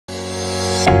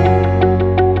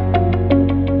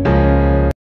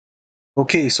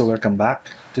Okay, so welcome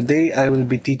back. Today I will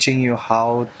be teaching you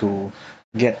how to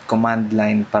get command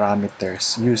line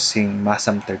parameters using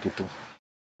MASM32.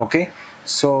 Okay,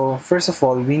 so first of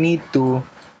all, we need to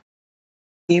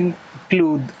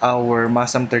include our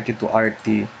MASM32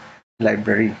 RT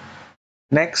library.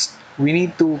 Next, we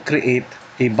need to create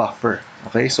a buffer.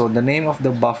 Okay, so the name of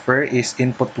the buffer is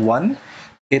input1.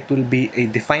 It will be a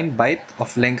defined byte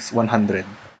of length 100.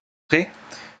 Okay,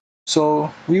 so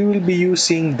we will be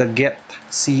using the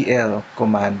GetCL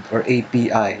command or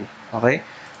API. Okay,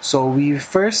 so we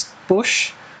first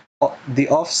push the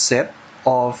offset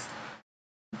of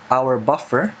our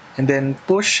buffer and then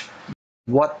push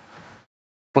what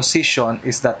position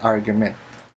is that argument.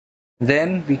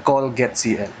 Then we call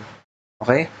GetCL.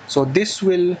 Okay, so this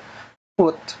will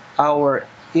put our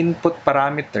input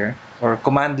parameter or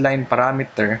command line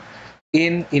parameter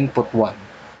in input 1.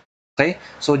 Okay,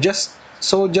 so just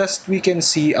we can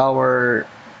see our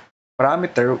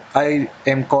parameter, I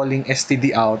am calling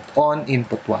std out on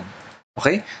input 1.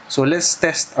 Okay, so let's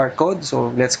test our code. So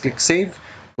let's click save,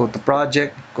 go to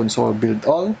project, console build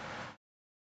all.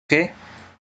 Okay,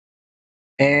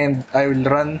 and I will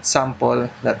run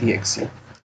sample.exe.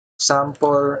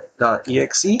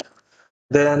 Sample.exe.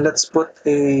 Then let's put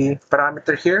a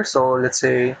parameter here. So let's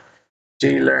say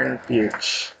JLearn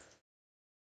ph.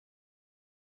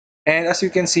 And as you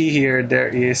can see here, there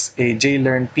is a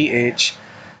JLearn ph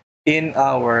in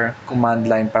our command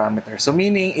line parameter. So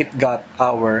meaning it got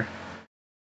our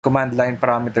command line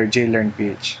parameter JLearn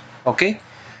ph. Okay?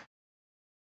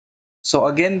 So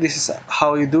again, this is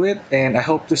how you do it, and I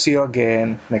hope to see you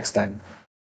again next time.